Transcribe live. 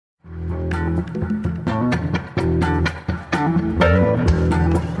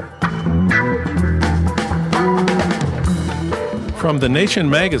From The Nation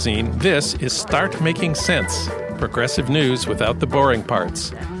magazine, this is Start Making Sense, progressive news without the boring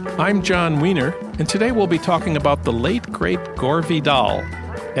parts. I'm John Wiener, and today we'll be talking about the late, great Gore Vidal,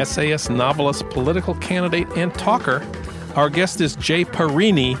 essayist, novelist, political candidate, and talker. Our guest is Jay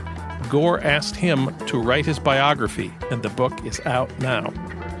Parini. Gore asked him to write his biography, and the book is out now.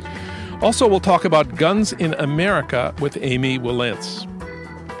 Also, we'll talk about guns in America with Amy Wilentz.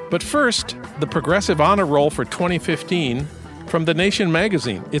 But first, the Progressive Honor Roll for 2015 from The Nation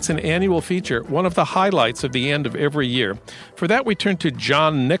magazine. It's an annual feature, one of the highlights of the end of every year. For that, we turn to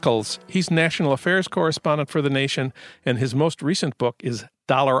John Nichols. He's national affairs correspondent for The Nation, and his most recent book is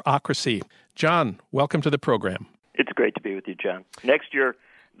Dollarocracy. John, welcome to the program. It's great to be with you, John. Next year,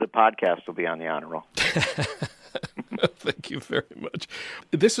 the podcast will be on the honor roll. Thank you very much.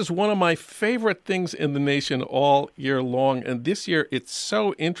 This is one of my favorite things in The Nation all year long, and this year it's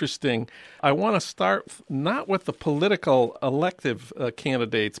so interesting. I want to start not with the political elective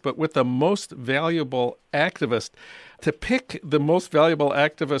candidates, but with the most valuable activist. To pick the most valuable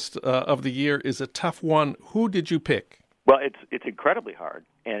activist of the year is a tough one. Who did you pick? Well, it's incredibly hard,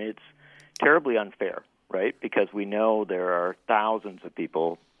 and it's terribly unfair, right? Because we know there are thousands of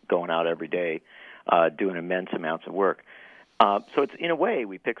people going out every day doing immense amounts of work. So it's, in a way,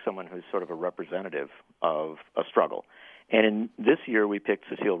 we pick someone who's sort of a representative of a struggle. And in this year, we picked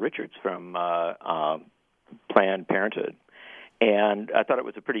Cecile Richards from Planned Parenthood. And I thought it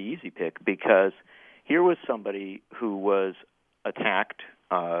was a pretty easy pick because here was somebody who was attacked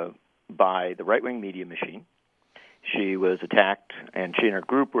by the right-wing media machine. She was attacked, and she and her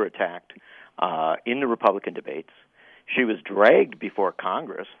group were attacked in the Republican debates. She was dragged before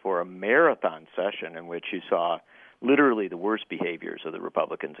Congress for a marathon session in which you saw literally the worst behaviors of the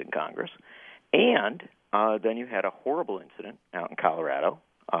Republicans in Congress. And then you had a horrible incident out in Colorado,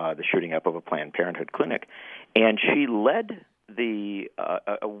 the shooting up of a Planned Parenthood clinic. And she led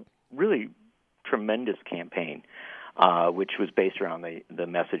a really tremendous campaign, which was based around the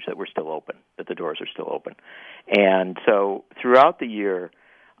message that we're still open, that the doors are still open. And so throughout the year,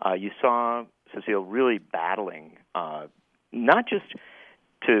 you saw Cecile really battling, not just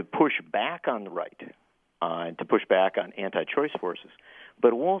to push back on the right and to push back on anti-choice forces,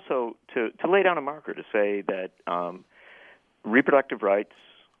 but also to lay down a marker to say that reproductive rights,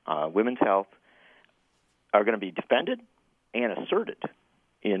 women's health are going to be defended and asserted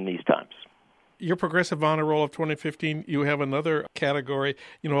in these times. Your Progressive Honor Roll of 2015, you have another category.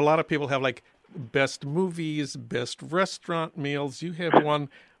 You know, a lot of people have like best movies, best restaurant meals. You have one,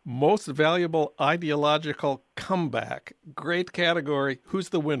 most valuable ideological comeback. Great category. Who's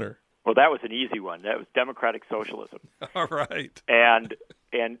the winner? Well, that was an easy one. That was democratic socialism. All right. And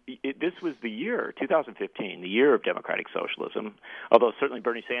this was the year, 2015, the year of democratic socialism, although certainly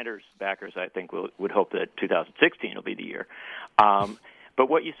Bernie Sanders backers, I think, would hope that 2016 will be the year. But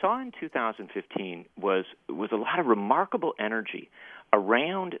what you saw in 2015 was a lot of remarkable energy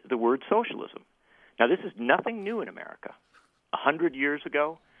around the word socialism. Now, this is nothing new in America. 100 years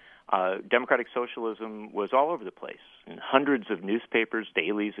ago, democratic socialism was all over the place. In hundreds of newspapers,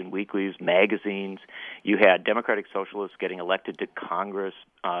 dailies and weeklies, magazines. You had democratic socialists getting elected to Congress,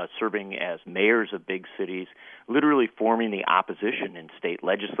 serving as mayors of big cities, literally forming the opposition in state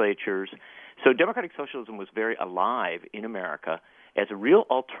legislatures. So democratic socialism was very alive in America as a real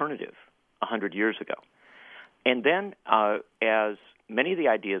alternative 100 years ago. And then as many of the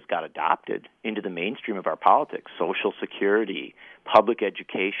ideas got adopted into the mainstream of our politics, Social Security, public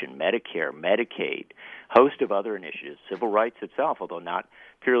education, Medicare, Medicaid, host of other initiatives, civil rights itself, although not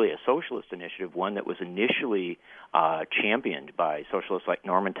purely a socialist initiative, one that was initially championed by socialists like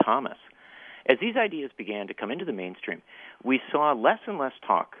Norman Thomas. As these ideas began to come into the mainstream, we saw less and less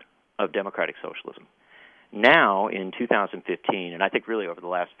talk of democratic socialism. Now, in 2015, and I think really over the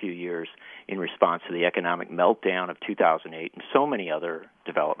last few years in response to the economic meltdown of 2008 and so many other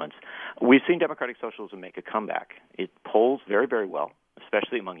developments, we've seen democratic socialism make a comeback. It polls very, very well,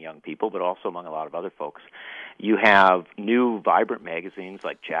 especially among young people, but also among a lot of other folks. You have new, vibrant magazines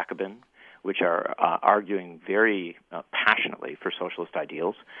like Jacobin, which are arguing very passionately for socialist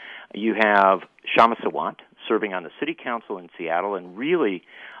ideals. You have Kshama Sawant serving on the city council in Seattle and really,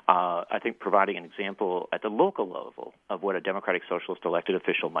 I think, providing an example at the local level of what a democratic socialist elected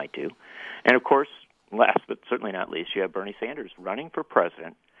official might do. And, of course, last but certainly not least, you have Bernie Sanders running for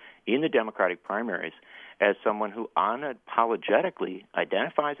president in the Democratic primaries as someone who unapologetically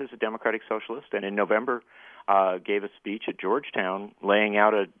identifies as a democratic socialist, and in November gave a speech at Georgetown laying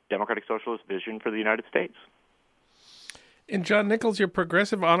out a democratic socialist vision for the United States. And John Nichols, your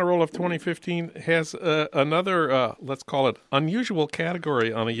Progressive Honor Roll of 2015 has another, let's call it, unusual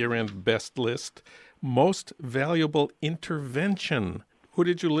category on a year-end best list, Most Valuable Intervention. Who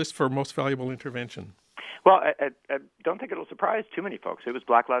did you list for Most Valuable Intervention? Well, I don't think it'll surprise too many folks. It was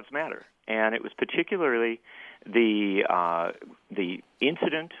Black Lives Matter, and it was particularly the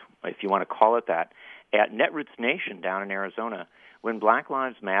incident, if you want to call it that, at Netroots Nation down in Arizona when Black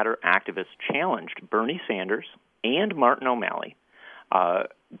Lives Matter activists challenged Bernie Sanders and Martin O'Malley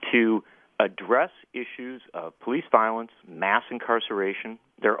to address issues of police violence, mass incarceration,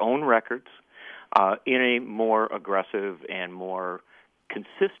 their own records, in a more aggressive and more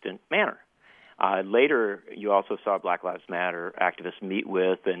consistent manner. Later, you also saw Black Lives Matter activists meet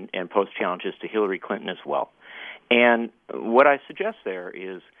with and post challenges to Hillary Clinton as well. And what I suggest there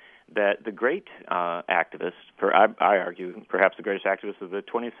is that the great activist, I argue perhaps the greatest activist of the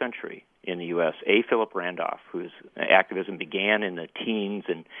 20th century in the U.S., A. Philip Randolph, whose activism began in the teens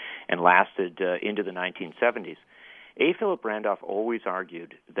and lasted into the 1970s, A. Philip Randolph always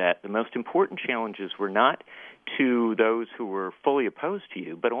argued that the most important challenges were not to those who were fully opposed to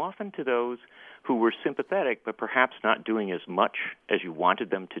you, but often to those who were sympathetic but perhaps not doing as much as you wanted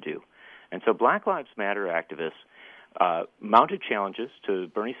them to do. And so Black Lives Matter activists mounted challenges to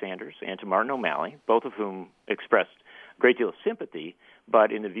Bernie Sanders and to Martin O'Malley, both of whom expressed a great deal of sympathy,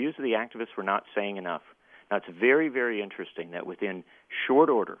 but in the views of the activists were not saying enough. Now, it's very, very interesting that within short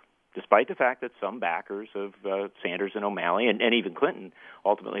order, despite the fact that some backers of Sanders and O'Malley and even Clinton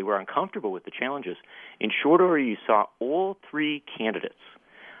ultimately were uncomfortable with the challenges, in short order you saw all three candidates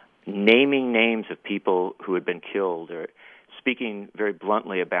naming names of people who had been killed or speaking very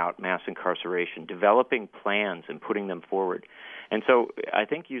bluntly about mass incarceration, developing plans and putting them forward. And so I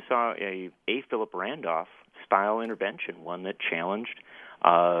think you saw a Philip Randolph style intervention, one that challenged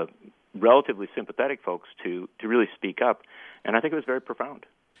relatively sympathetic folks to really speak up. And I think it was very profound.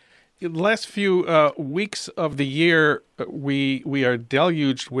 In the last few weeks of the year, we are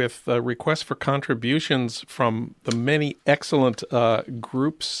deluged with requests for contributions from the many excellent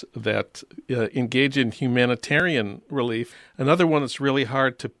groups that engage in humanitarian relief. Another one that's really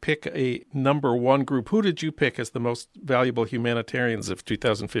hard to pick a number one group. Who did you pick as the most valuable humanitarians of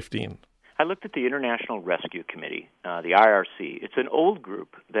 2015? I looked at the International Rescue Committee, the IRC. It's an old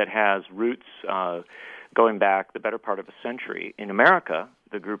group that has roots going back the better part of a century. In America,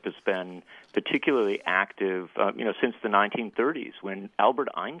 the group has been particularly active, since the 1930s, when Albert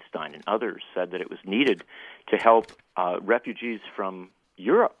Einstein and others said that it was needed to help refugees from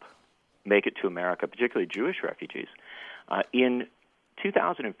Europe make it to America, particularly Jewish refugees. In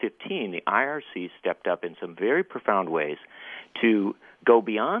 2015, the IRC stepped up in some very profound ways to go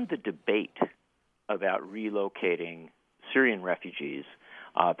beyond the debate about relocating Syrian refugees,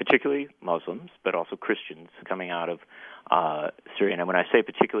 particularly Muslims, but also Christians coming out of Syria. And when I say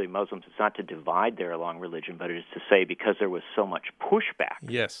particularly Muslims, it's not to divide there along religion, but it is to say because there was so much pushback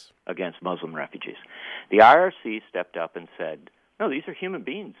against Muslim refugees. The IRC stepped up and said, no, these are human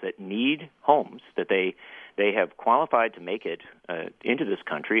beings that need homes, that they have qualified to make it into this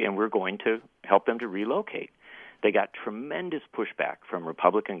country, and we're going to help them to relocate. They got tremendous pushback from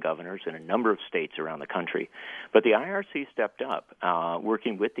Republican governors in a number of states around the country. But the IRC stepped up,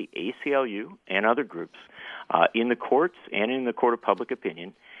 working with the ACLU and other groups in the courts and in the Court of Public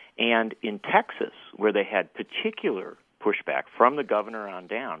Opinion. And in Texas, where they had particular pushback from the governor on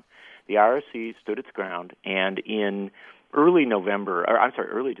down, the IRC stood its ground, and in early December,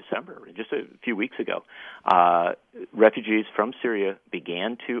 just a few weeks ago, refugees from Syria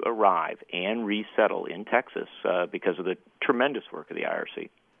began to arrive and resettle in Texas because of the tremendous work of the IRC.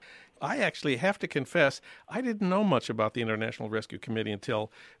 I actually have to confess, I didn't know much about the International Rescue Committee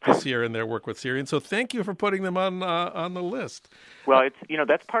until this year and their work with Syria. And so thank you for putting them on the list. Well,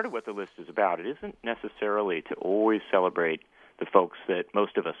 that's part of what the list is about. It isn't necessarily to always celebrate the folks that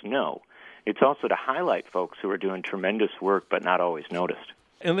most of us know. It's also to highlight folks who are doing tremendous work but not always noticed.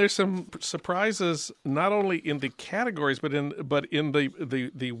 And there's some surprises not only in the categories but in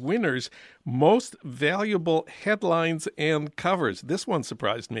the winners, most valuable headlines and covers. This one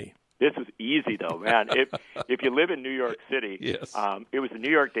surprised me. This is easy though, man. If you live in New York City, yes. It was the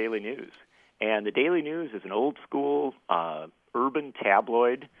New York Daily News, and the Daily News is an old school urban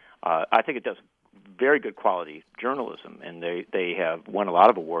tabloid. I think it does very good quality journalism, and they have won a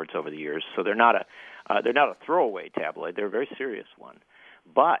lot of awards over the years. So they're not a throwaway tabloid; they're a very serious one.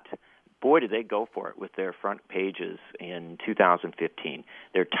 But boy, did they go for it with their front pages in 2015.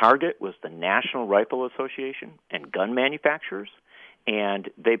 Their target was the National Rifle Association and gun manufacturers, and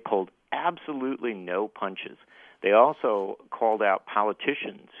they pulled absolutely no punches. They also called out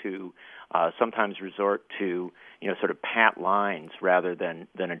politicians who sometimes resort to sort of pat lines rather than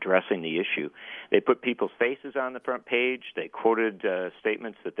addressing the issue. They put people's faces on the front page. They quoted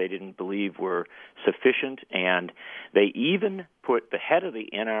statements that they didn't believe were sufficient, and they even put the head of the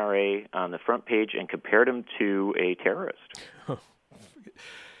NRA on the front page and compared him to a terrorist.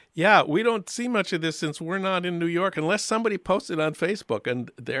 Yeah, we don't see much of this since we're not in New York, unless somebody posted on Facebook. And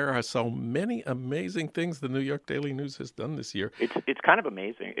there are so many amazing things the New York Daily News has done this year. It's kind of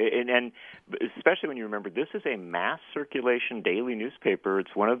amazing, and especially when you remember this is a mass circulation daily newspaper.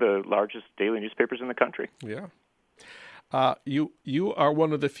 It's one of the largest daily newspapers in the country. Yeah. You are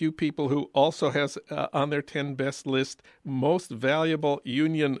one of the few people who also has on their 10 best list most valuable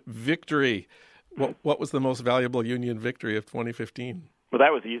union victory. What was the most valuable union victory of 2015? Well,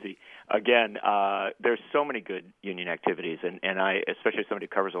 that was easy. Again, there's so many good union activities, and I, especially somebody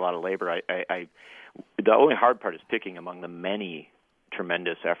who covers a lot of labor, the only hard part is picking among the many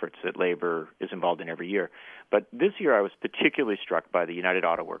tremendous efforts that labor is involved in every year. But this year I was particularly struck by the United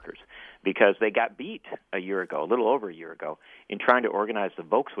Auto Workers because they got beat a little over a year ago, in trying to organize the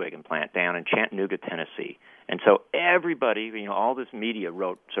Volkswagen plant down in Chattanooga, Tennessee. And so everybody, all this media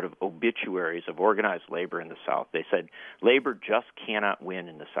wrote sort of obituaries of organized labor in the South. They said labor just cannot win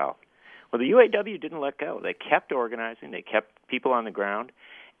in the South. Well, the UAW didn't let go. They kept organizing. They kept people on the ground.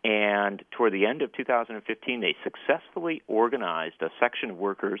 And toward the end of 2015, they successfully organized a section of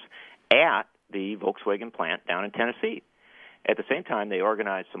workers at the Volkswagen plant down in Tennessee. At the same time, they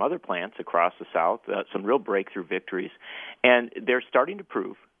organized some other plants across the South, some real breakthrough victories. And they're starting to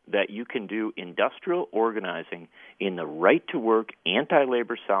prove that you can do industrial organizing in the right-to-work,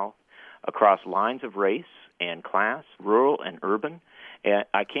 anti-labor South across lines of race and class, rural and urban. And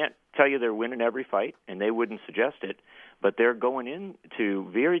I can't tell you they're winning every fight, and they wouldn't suggest it, but they're going into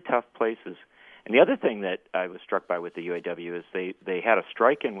very tough places. And the other thing that I was struck by with the UAW is they had a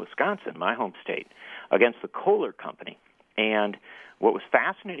strike in Wisconsin, my home state, against the Kohler Company. And what was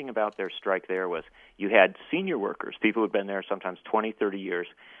fascinating about their strike there was you had senior workers, people who had been there sometimes 20, 30 years,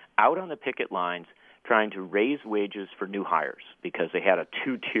 out on the picket lines trying to raise wages for new hires because they had a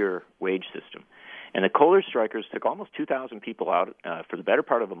two-tier wage system. And the Kohler strikers took almost 2,000 people out for the better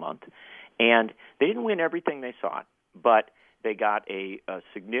part of a month, and they didn't win everything they sought, but they got a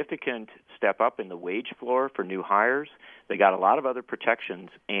significant step up in the wage floor for new hires. They got a lot of other protections,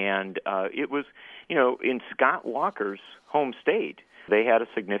 and it was, in Scott Walker's home state, they had a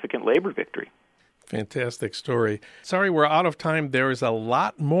significant labor victory. Fantastic story. Sorry, we're out of time. There is a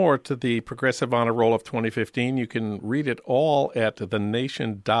lot more to the Progressive Honor Roll of 2015. You can read it all at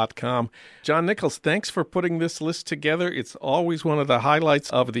thenation.com. John Nichols, thanks for putting this list together. It's always one of the highlights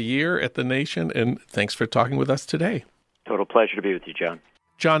of the year at The Nation, and thanks for talking with us today. Total pleasure to be with you, John.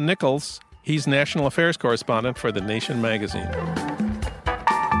 John Nichols, he's National Affairs Correspondent for The Nation magazine.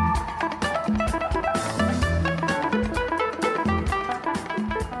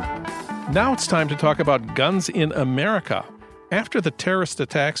 Now it's time to talk about guns in America. After the terrorist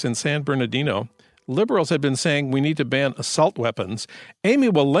attacks in San Bernardino, liberals have been saying we need to ban assault weapons. Amy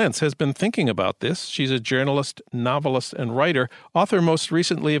Wilentz has been thinking about this. She's a journalist, novelist, and writer, author most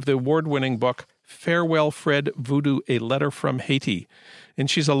recently of the award-winning book Farewell Fred, Voodoo, A Letter from Haiti. And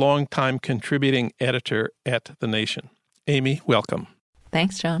she's a longtime contributing editor at The Nation. Amy, welcome.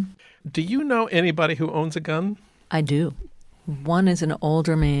 Thanks, John. Do you know anybody who owns a gun? I do. One is an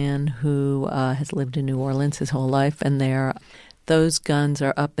older man who has lived in New Orleans his whole life, and those guns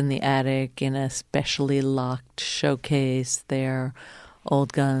are up in the attic in a specially locked showcase. They're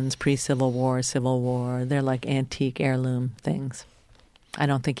old guns, pre-Civil War, Civil War. They're like antique heirloom things. I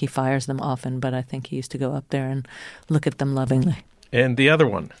don't think he fires them often, but I think he used to go up there and look at them lovingly. And the other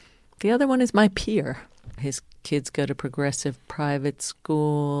one? The other one is my peer. His kids go to progressive private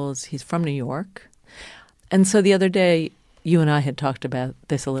schools. He's from New York. And so the other day, you and I had talked about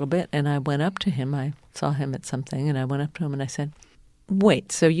this a little bit, and I went up to him. I saw him at something, and I went up to him and I said,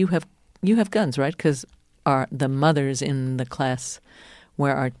 "Wait, so you have guns, right?" Because the mothers in the class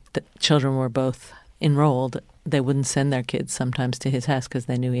where the children were both enrolled, they wouldn't send their kids sometimes to his house because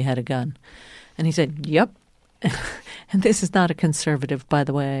they knew he had a gun. And he said, "Yep." And this is not a conservative, by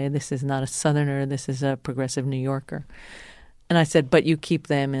the way. This is not a Southerner. This is a progressive New Yorker. And I said, "But you keep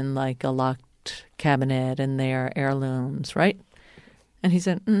them in like a locked cabinet and they are heirlooms, right?" And he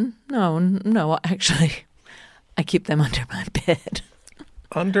said, no, actually, I keep them under my bed."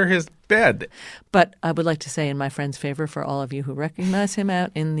 Under his bed. But I would like to say in my friend's favor, for all of you who recognize him out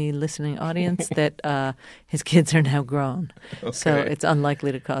in the listening audience, that his kids are now grown. Okay. So it's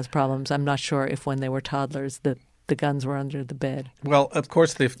unlikely to cause problems. I'm not sure if when they were toddlers, the the guns were under the bed. Well, of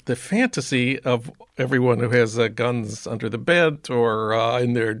course, the fantasy of everyone who has guns under the bed or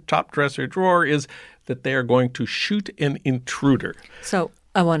in their top dresser drawer is that they are going to shoot an intruder. So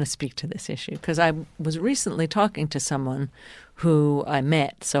I want to speak to this issue because I was recently talking to someone who I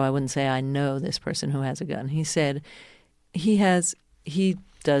met, so I wouldn't say I know this person who has a gun. He said he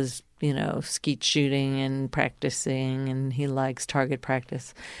does, skeet shooting and practicing, and he likes target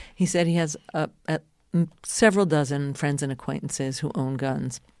practice. He said he has several dozen friends and acquaintances who own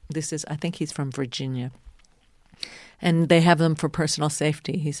guns. I think he's from Virginia. And they have them for personal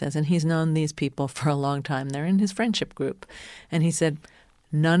safety, he says. And he's known these people for a long time. They're in his friendship group. And he said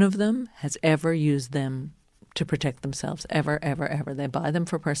none of them has ever used them to protect themselves, ever, ever, ever. They buy them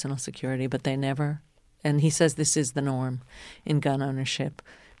for personal security, but they never. And he says this is the norm in gun ownership.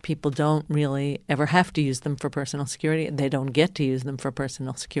 People don't really ever have to use them for personal security. They don't get to use them for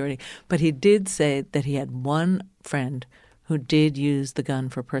personal security. But he did say that he had one friend who did use the gun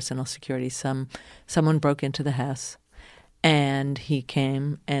for personal security. Someone broke into the house, and he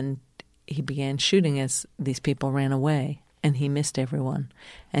came and he began shooting as these people ran away, and he missed everyone.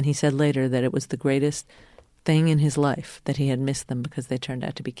 And he said later that it was the greatest thing in his life that he had missed them because they turned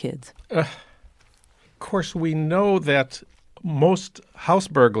out to be kids. Of course, we know that most house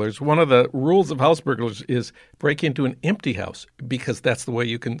burglars, one of the rules of house burglars is break into an empty house because that's the way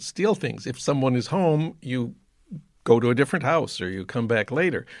you can steal things. If someone is home, you go to a different house or you come back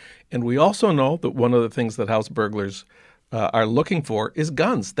later. And we also know that one of the things that house burglars are looking for is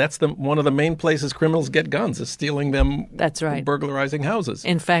guns. That's one of the main places criminals get guns, is stealing them. That's right. Burglarizing houses.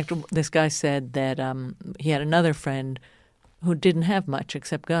 In fact, this guy said that he had another friend who didn't have much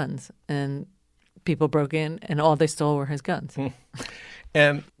except guns, and people broke in, and all they stole were his guns.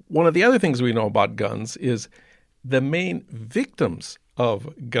 And one of the other things we know about guns is the main victims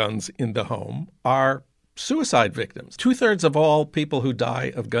of guns in the home are suicide victims. 2/3 of all people who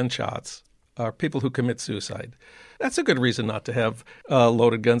die of gunshots are people who commit suicide. That's a good reason not to have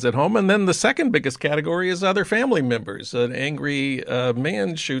loaded guns at home. And then the second biggest category is other family members. An angry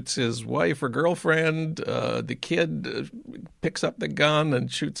man shoots his wife or girlfriend. The kid picks up the gun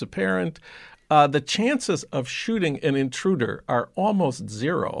and shoots a parent. The chances of shooting an intruder are almost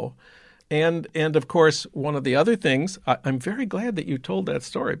zero. And of course, one of the other things, I'm very glad that you told that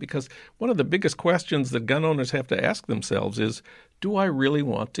story, because one of the biggest questions that gun owners have to ask themselves is, do I really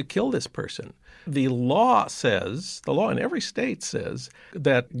want to kill this person? The law in every state says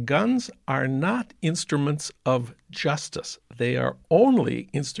that guns are not instruments of justice. They are only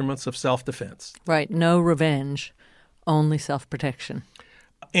instruments of self-defense. Right. No revenge, only self-protection.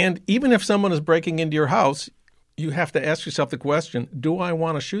 And even if someone is breaking into your house, you have to ask yourself the question, do I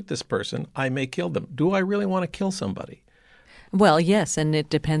want to shoot this person? I may kill them. Do I really want to kill somebody? Well, yes, and it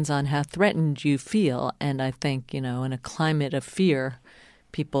depends on how threatened you feel. And I think, in a climate of fear,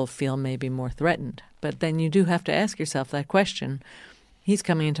 people feel maybe more threatened. But then you do have to ask yourself that question. He's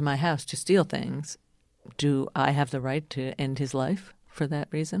coming into my house to steal things. Do I have the right to end his life for that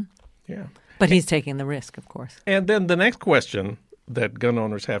reason? Yeah. But he's taking the risk, of course. And then the next question that gun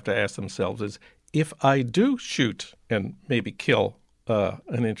owners have to ask themselves is, if I do shoot and maybe kill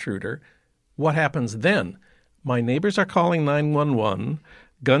an intruder, what happens then? My neighbors are calling 911,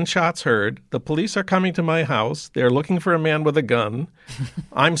 gunshots heard, the police are coming to my house, they're looking for a man with a gun,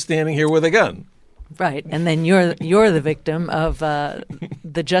 I'm standing here with a gun. Right, and then you're the victim of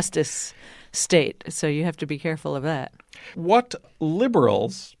the justice state, so you have to be careful of that. What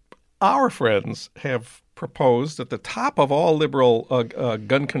liberals, our friends, have proposed at the top of all liberal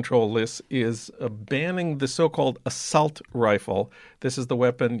gun control lists is banning the so-called assault rifle. This is the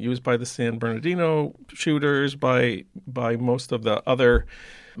weapon used by the San Bernardino shooters, by most of the other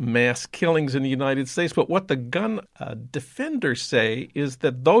mass killings in the United States. But what the gun defenders say is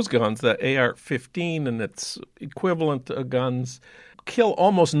that those guns, the AR-15 and its equivalent guns, kill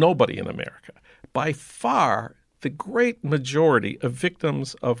almost nobody in America. By far, the great majority of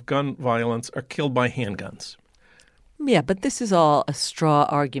victims of gun violence are killed by handguns. Yeah, but this is all a straw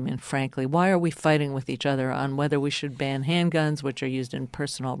argument, frankly. Why are we fighting with each other on whether we should ban handguns, which are used in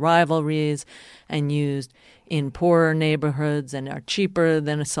personal rivalries and used in poorer neighborhoods and are cheaper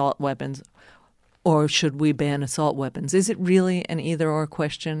than assault weapons, or should we ban assault weapons? Is it really an either-or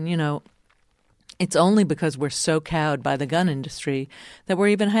question? It's only because we're so cowed by the gun industry that we're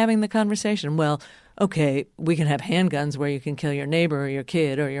even having the conversation. Well, okay, we can have handguns where you can kill your neighbor or your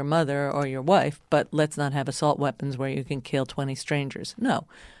kid or your mother or your wife, but let's not have assault weapons where you can kill 20 strangers. No,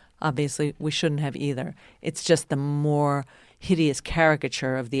 obviously we shouldn't have either. It's just the more hideous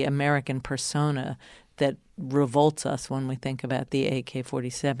caricature of the American persona that revolts us when we think about the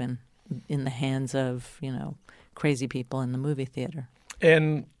AK-47 in the hands of, crazy people in the movie theater.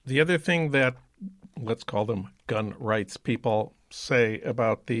 And the other thing that, let's call them gun rights people, say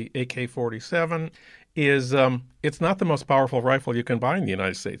about the AK-47 is it's not the most powerful rifle you can buy in the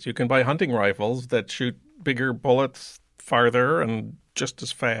United States. You can buy hunting rifles that shoot bigger bullets farther and just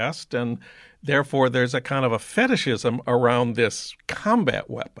as fast, and therefore there's a kind of a fetishism around this combat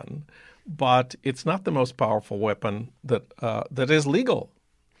weapon, but it's not the most powerful weapon that is legal,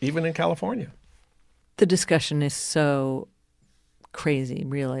 even in California. The discussion is so crazy,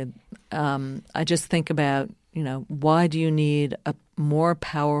 really. I just think about, why do you need a more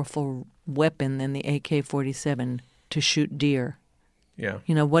powerful weapon than the AK-47 to shoot deer? Yeah.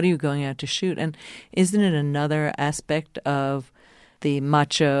 What are you going out to shoot? And isn't it another aspect of the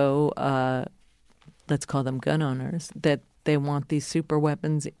macho, let's call them gun owners, that they want these super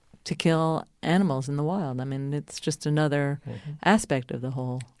weapons to kill animals in the wild? I mean, it's just another aspect of the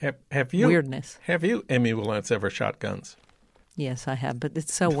whole weirdness. Have you, Emmy Willance, ever shot guns? Yes, I have, but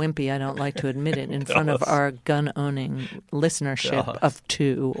it's so wimpy I don't like to admit it in front of our gun-owning listenership of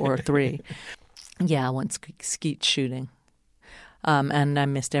 2 or 3. Yeah, I went skeet shooting. And I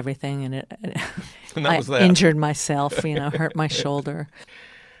missed everything, and I injured myself, hurt my shoulder.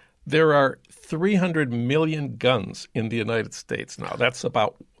 There are 300 million guns in the United States now.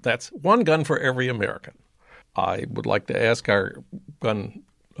 That's one gun for every American. I would like to ask our gun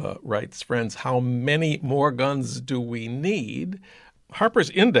rights friends, how many more guns do we need?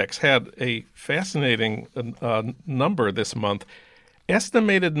 Harper's Index had a fascinating number this month.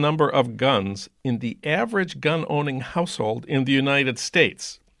 Estimated number of guns in the average gun-owning household in the United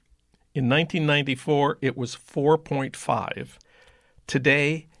States. In 1994, it was 4.5.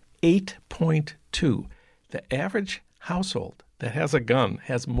 Today, 8.2. The average household that has a gun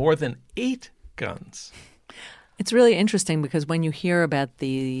has more than 8 guns. It's really interesting because when you hear about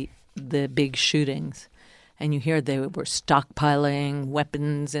the big shootings and you hear they were stockpiling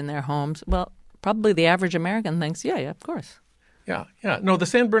weapons in their homes, well, probably the average American thinks, yeah, of course. Yeah. No, the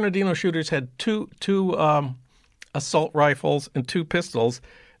San Bernardino shooters had two assault rifles and 2 pistols.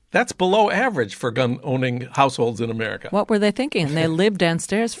 That's below average for gun-owning households in America. What were they thinking? They lived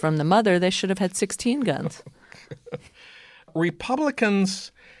downstairs from the mother. They should have had 16 guns.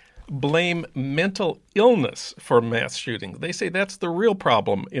 Republicans blame mental illness for mass shootings. They say that's the real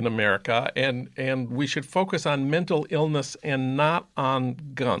problem in America, and we should focus on mental illness and not on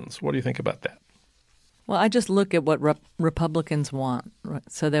guns. What do you think about that? Well, I just look at what Republicans want.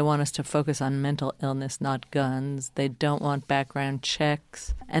 So they want us to focus on mental illness, not guns. They don't want background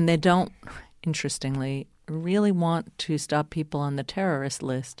checks. And they don't, interestingly, really want to stop people on the terrorist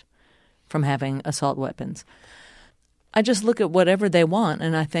list from having assault weapons. I just look at whatever they want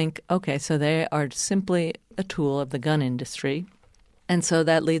and I think, okay, so they are simply a tool of the gun industry. And so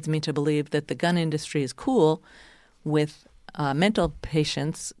that leads me to believe that the gun industry is cool with mental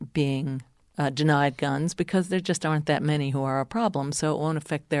patients being denied guns because there just aren't that many who are a problem, so it won't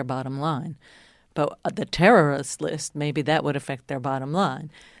affect their bottom line. But the terrorist list, maybe that would affect their bottom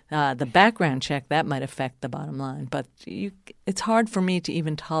line. The background check, that might affect the bottom line. But it's hard for me to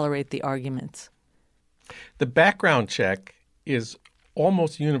even tolerate the arguments. The background check is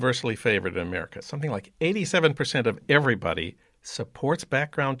almost universally favored in America. Something like 87% of everybody supports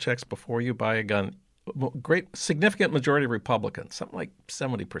background checks before you buy a gun. Great, significant majority of Republicans, something like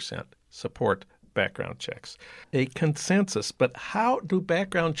 70%, support background checks. A consensus. But how do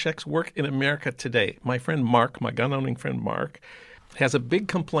background checks work in America today? My friend Mark, my gun-owning friend Mark, has a big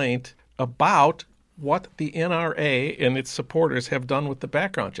complaint about what the NRA and its supporters have done with the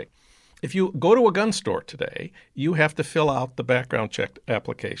background check. If you go to a gun store today, you have to fill out the background check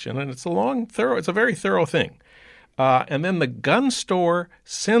application, and it's a very thorough thing. And then the gun store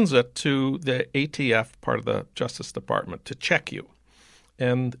sends it to the ATF, part of the Justice Department, to check you.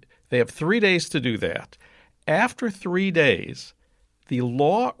 And they have 3 days to do that. After 3 days, the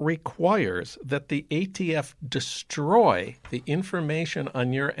law requires that the ATF destroy the information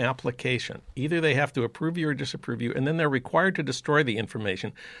on your application. Either they have to approve you or disapprove you, and then they're required to destroy the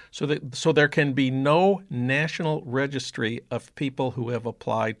information so there can be no national registry of people who have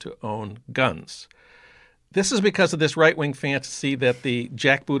applied to own guns. This is because of this right-wing fantasy that the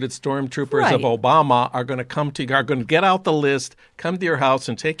jackbooted stormtroopers of Obama are going to get out the list, come to your house,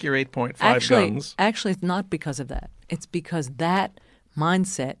 and take your 8.5 guns. Actually, it's not because of that. It's because that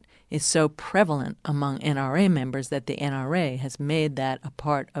mindset is so prevalent among NRA members that the NRA has made that a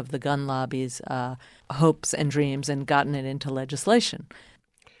part of the gun lobby's hopes and dreams and gotten it into legislation.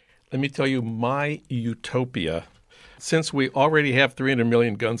 Let me tell you my utopia. Since we already have 300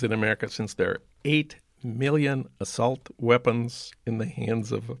 million guns in America, since there are 8 million assault weapons in the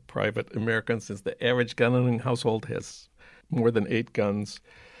hands of private Americans. Since the average gun-owning household has more than 8 guns,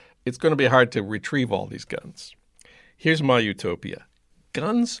 it's going to be hard to retrieve all these guns. Here's my utopia.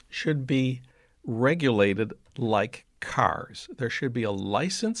 Guns should be regulated like cars. There should be a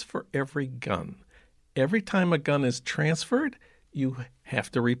license for every gun. Every time a gun is transferred, you have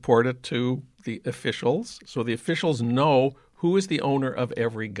to report it to the officials, so the officials know who is the owner of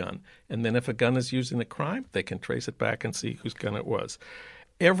every gun. And then if a gun is used in a crime, they can trace it back and see whose gun it was.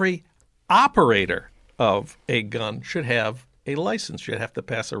 Every operator of a gun should have a license, should have to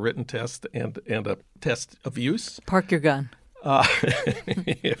pass a written test and a test of use. Park your gun. You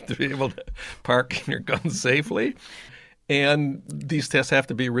have to be able to park your gun safely. And these tests have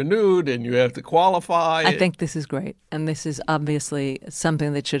to be renewed, and you have to qualify. I think this is great. And this is obviously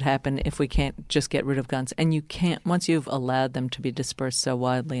something that should happen if we can't just get rid of guns. And you can't, once you've allowed them to be dispersed so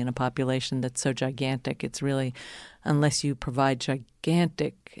widely in a population that's so gigantic, it's really, unless you provide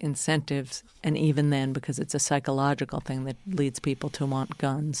gigantic incentives, and even then, because it's a psychological thing that leads people to want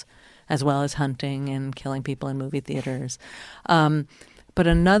guns, as well as hunting and killing people in movie theaters. But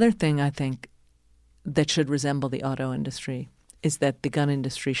another thing I think that should resemble the auto industry is that the gun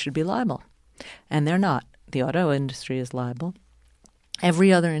industry should be liable. And they're not. The auto industry is liable.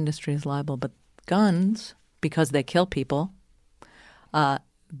 Every other industry is liable. But guns, because they kill people,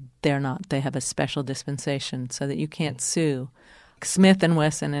 they're not. They have a special dispensation so that you can't sue Smith &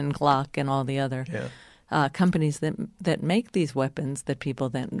 Wesson and Glock and all the other companies that make these weapons that people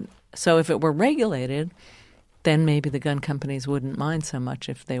then... So if it were regulated, then maybe the gun companies wouldn't mind so much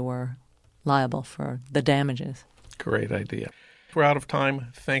if they were liable for the damages. Great idea. We're out of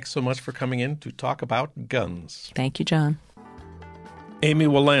time. Thanks so much for coming in to talk about guns. Thank you, John. Amy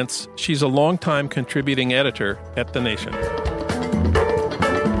Wilentz, she's a longtime contributing editor at The Nation.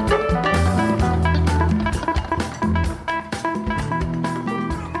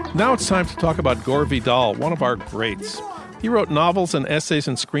 Now it's time to talk about Gore Vidal, one of our greats. He wrote novels and essays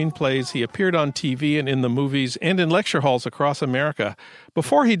and screenplays. He appeared on TV and in the movies and in lecture halls across America.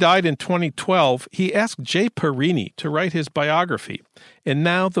 Before he died in 2012, he asked Jay Parini to write his biography. And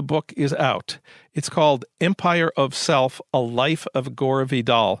now the book is out. It's called Empire of Self, A Life of Gore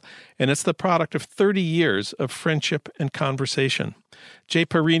Vidal. And it's the product of 30 years of friendship and conversation. Jay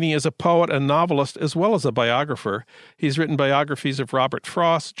Parini is a poet and novelist as well as a biographer. He's written biographies of Robert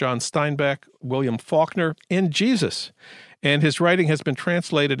Frost, John Steinbeck, William Faulkner, and Jesus. And his writing has been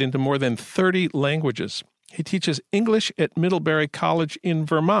translated into more than 30 languages. He teaches English at Middlebury College in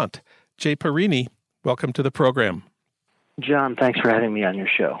Vermont. Jay Parini, welcome to the program. John, thanks for having me on your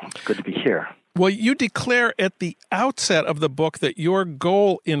show. It's good to be here. Well, you declare at the outset of the book that your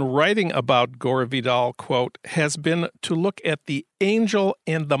goal in writing about Gore Vidal, quote, has been to look at the angel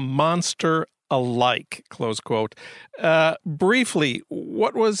and the monster alike, close quote. Briefly,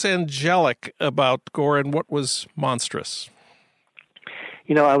 what was angelic about Gore and what was monstrous?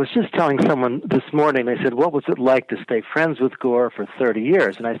 You know, I was just telling someone this morning, they said, what was it like to stay friends with Gore for 30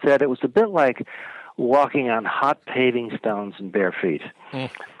 years? And I said, it was a bit like walking on hot paving stones in bare feet.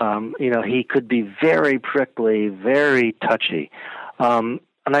 You know, he could be very prickly, very touchy. And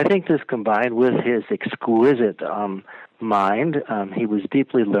I think this combined with his exquisite mind, he was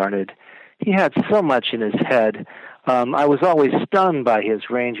deeply learned. He had so much in his head. I was always stunned by his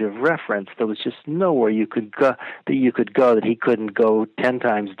range of reference. There was just nowhere you could go that he couldn't go 10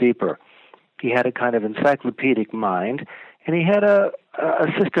 times deeper. He had a kind of encyclopedic mind, and he had a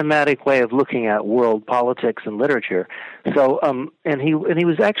systematic way of looking at world politics and literature. So, and he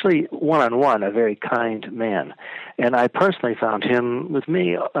was actually one-on-one a very kind man. And I personally found him with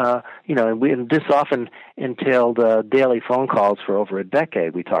me, you know, and this often entailed daily phone calls for over a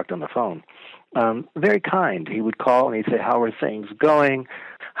decade. We talked on the phone. Very kind. He would call and he'd say, how are things going?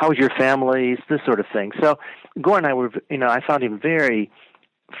 How is your family? This sort of thing. So Gore and I were, you know, I found him very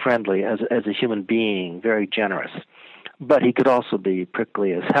friendly as a human being, very generous. But he could also be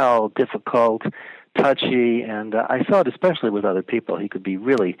prickly as hell, difficult, touchy, and I saw it especially with other people. He could be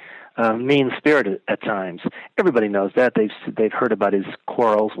really mean-spirited at times. Everybody knows that. They've heard about his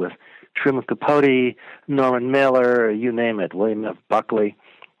quarrels with Truman Capote, Norman Mailer, you name it, William F. Buckley.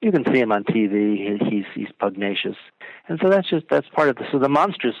 You can see him on TV. He's pugnacious. And so that's part of so the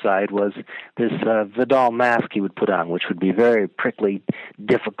monstrous side was this Vidal mask he would put on, which would be very prickly,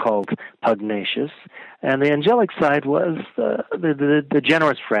 difficult, pugnacious. And the angelic side was the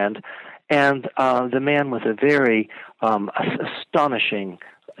generous friend and the man with a very astonishing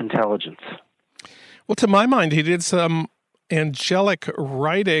intelligence. Well, to my mind, he did some angelic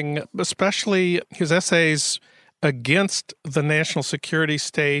writing, especially his essays against the national security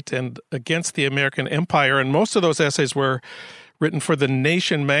state and against the American empire. And most of those essays were written for The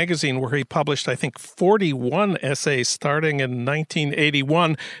Nation magazine, where he published, I think, 41 essays starting in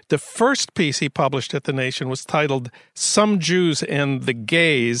 1981. The first piece he published at The Nation was titled Some Jews and the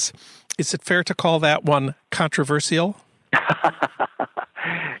Gays. Is it fair to call that one controversial?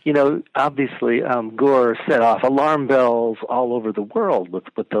 Obviously, Gore set off alarm bells all over the world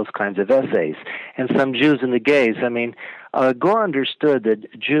with those kinds of essays. And Some Jews and the Gays, Gore understood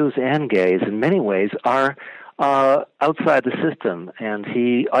that Jews and gays, in many ways, are outside the system, and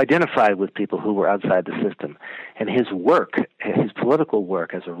he identified with people who were outside the system. And his work, his political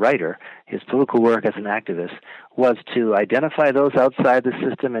work as a writer, his political work as an activist, was to identify those outside the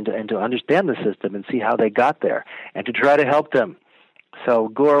system and to understand the system and see how they got there, and to try to help them. So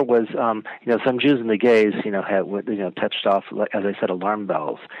Gore was, Some Jews and the Gays, had touched off, as I said, alarm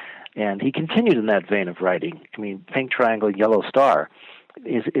bells. And he continued in that vein of writing. Pink Triangle, Yellow Star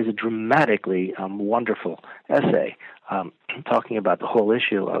is a dramatically wonderful essay talking about the whole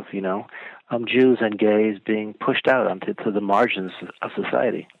issue of, Jews and gays being pushed out onto the margins of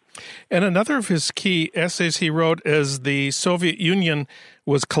society. And another of his key essays he wrote as the Soviet Union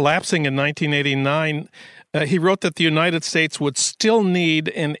was collapsing in 1989, he wrote that the United States would still need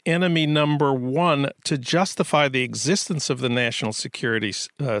an enemy number one to justify the existence of the national security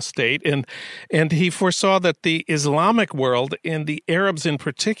state. And he foresaw that the Islamic world, and the Arabs in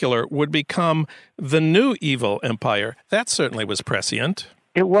particular, would become the new evil empire. That certainly was prescient.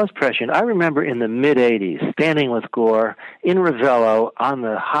 It was prescient. I remember in the mid-'80s standing with Gore in Ravello on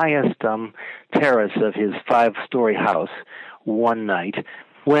the highest terrace of his 5-story house one night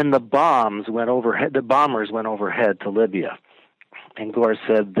when the bombers went overhead to Libya. And Gore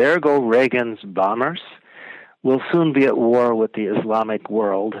said, "There go Reagan's bombers. We'll soon be at war with the Islamic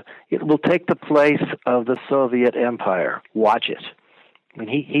world. It will take the place of the Soviet Empire. Watch it."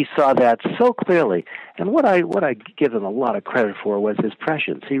 He saw that so clearly, and what I give him a lot of credit for was his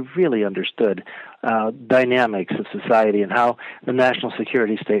prescience. He really understood dynamics of society and how the national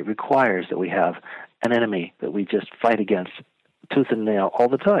security state requires that we have an enemy that we just fight against tooth and nail all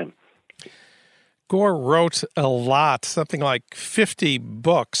the time. Gore wrote a lot, something like 50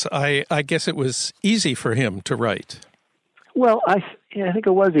 books. I guess it was easy for him to write. Well, I think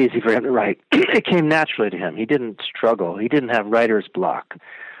it was easy for him to write. It came naturally to him. He didn't struggle. He didn't have writer's block.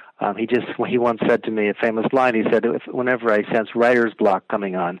 He once said to me a famous line. He said, "Whenever I sense writer's block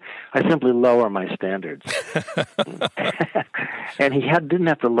coming on, I simply lower my standards." And he didn't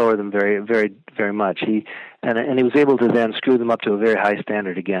have to lower them very, very, very much. He was able to then screw them up to a very high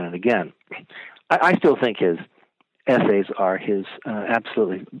standard again and again. I still think his essays are his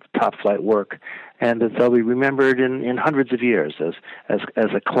absolutely top-flight work, and that they'll be remembered in hundreds of years as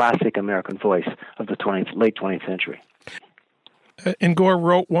a classic American voice of the late 20th century. And Gore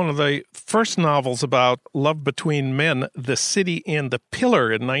wrote one of the first novels about love between men, The City and the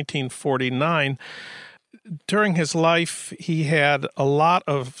Pillar, in 1949. During his life, he had a lot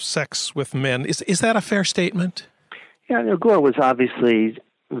of sex with men. Is that a fair statement? Yeah, Gore was obviously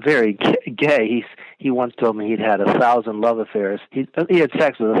very gay. He once told me he'd had 1,000 love affairs. He had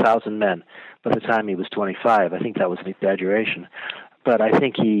sex with 1,000 men by the time he was 25. I think that was an exaggeration. But I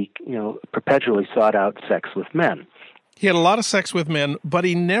think he, perpetually sought out sex with men. He had a lot of sex with men, but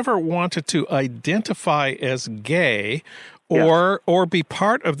he never wanted to identify as gay or be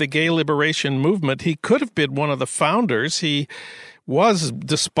part of the gay liberation movement. He could have been one of the founders. He was,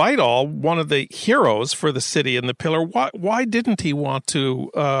 despite all, one of the heroes for The City and the Pillar. Why didn't he want to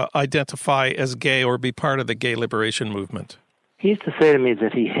identify as gay or be part of the gay liberation movement? He used to say to me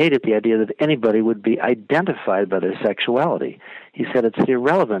that he hated the idea that anybody would be identified by their sexuality. He said it's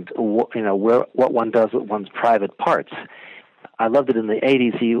irrelevant, what one does with one's private parts. I loved it in the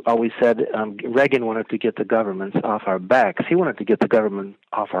 80s. He always said Reagan wanted to get the governments off our backs. He wanted to get the government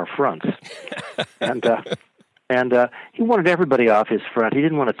off our fronts. And he wanted everybody off his front. He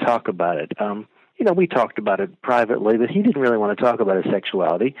didn't want to talk about it. We talked about it privately, but he didn't really want to talk about his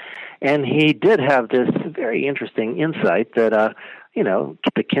sexuality. And he did have this very interesting insight that,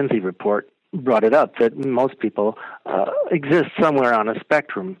 the Kinsey report brought it up, that most people exist somewhere on a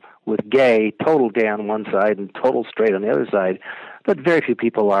spectrum, with total gay on one side and total straight on the other side. But very few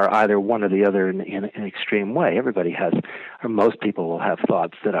people are either one or the other in an extreme way. Everybody has, or most people will have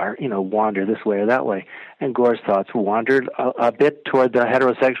thoughts that are, wander this way or that way. And Gore's thoughts wandered a bit toward the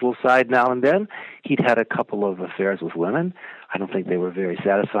heterosexual side now and then. He'd had a couple of affairs with women. I don't think they were very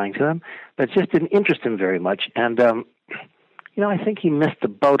satisfying to him, but it just didn't interest him very much. And, I think he missed the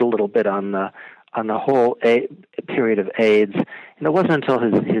boat a little bit on the whole period of AIDS. And it wasn't until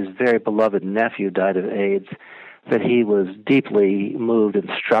his very beloved nephew died of AIDS that he was deeply moved and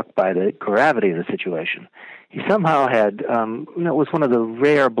struck by the gravity of the situation. He somehow had, it was one of the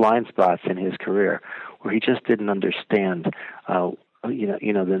rare blind spots in his career where he just didn't understand,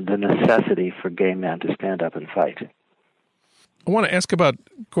 the necessity for gay men to stand up and fight. I want to ask about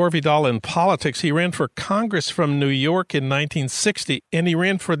Gore Vidal in politics. He ran for Congress from New York in 1960, and he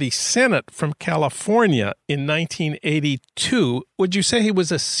ran for the Senate from California in 1982. Would you say he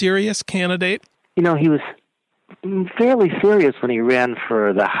was a serious candidate? He was fairly serious when he ran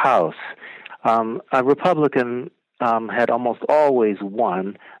for the House. A Republican had almost always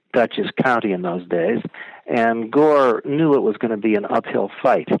won Dutchess County in those days, and Gore knew it was going to be an uphill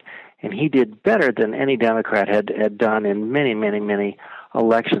fight. And he did better than any Democrat had done in many, many, many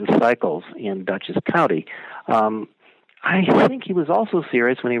election cycles in Dutchess County. I think he was also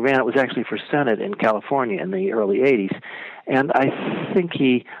serious when he ran. It was actually for Senate in California in the early 80s. And I think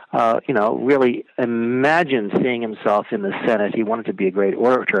he, really imagined seeing himself in the Senate. He wanted to be a great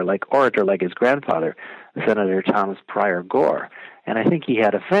orator like his grandfather, Senator Thomas Pryor Gore. And I think he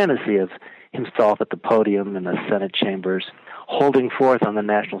had a fantasy of himself at the podium in the Senate chambers, holding forth on the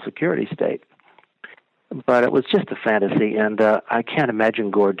national security state. But it was just a fantasy, and I can't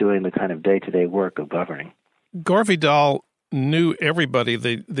imagine Gore doing the kind of day-to-day work of governing. Gore Vidal knew everybody.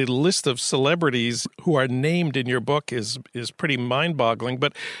 The list of celebrities who are named in your book is pretty mind-boggling,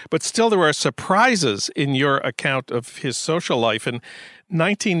 but still there are surprises in your account of his social life. In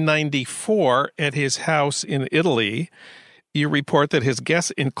 1994, at his house in Italy, you report that his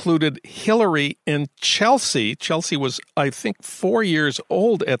guests included Hillary and Chelsea. Chelsea was, I think, 4 years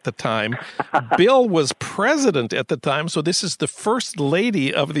old at the time. Bill was president at the time, so this is the first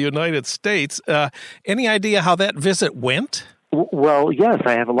lady of the United States. Any idea how that visit went? Well, yes,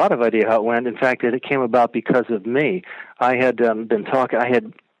 I have a lot of idea how it went. In fact, it came about because of me. I had I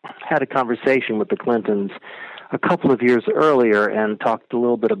had a conversation with the Clintons a couple of years earlier and talked a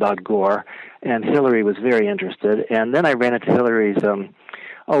little bit about Gore, and Hillary was very interested. And then I ran into Hillary's,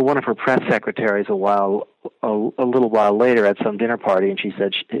 one of her press secretaries a little while later at some dinner party, and she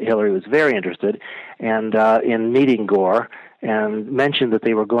said Hillary was very interested and in meeting Gore, and mentioned that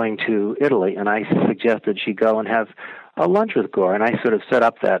they were going to Italy, and I suggested she go and have a lunch with Gore, and I sort of set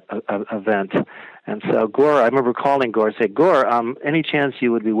up that event. And so Gore, I remember calling Gore and saying, Gore, any chance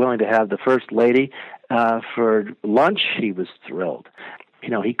you would be willing to have the First Lady for lunch? He was thrilled.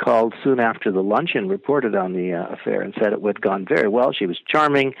 He called soon after the lunch and reported on the affair and said it had gone very well. She was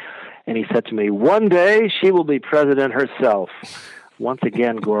charming. And he said to me, one day she will be president herself. Once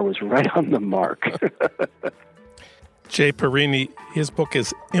again, Gore was right on the mark. Jay Perini, his book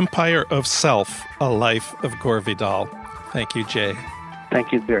is Empire of Self, A Life of Gore Vidal. Thank you, Jay.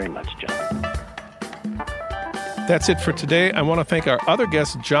 Thank you very much, John. That's it for today. I want to thank our other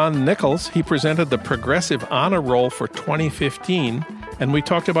guest, John Nichols. He presented the Progressive Honor Roll for 2015, and we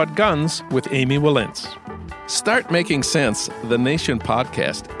talked about guns with Amy Wilentz. Start Making Sense, the Nation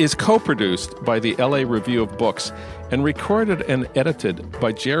podcast, is co-produced by the LA Review of Books and recorded and edited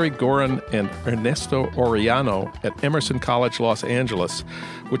by Jerry Gorin and Ernesto Oriano at Emerson College, Los Angeles,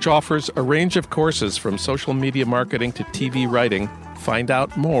 which offers a range of courses from social media marketing to TV writing. Find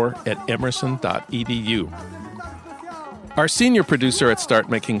out more at emerson.edu. Our senior producer at Start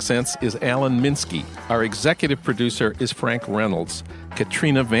Making Sense is Alan Minsky. Our executive producer is Frank Reynolds.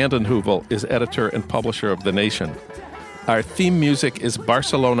 Katrina Vanden Heuvel is editor and publisher of The Nation. Our theme music is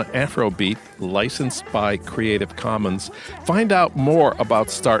Barcelona Afrobeat, licensed by Creative Commons. Find out more about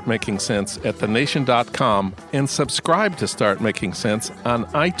Start Making Sense at thenation.com and subscribe to Start Making Sense on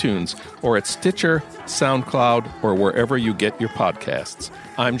iTunes or at Stitcher, SoundCloud, or wherever you get your podcasts.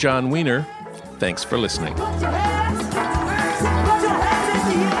 I'm John Wiener. Thanks for listening.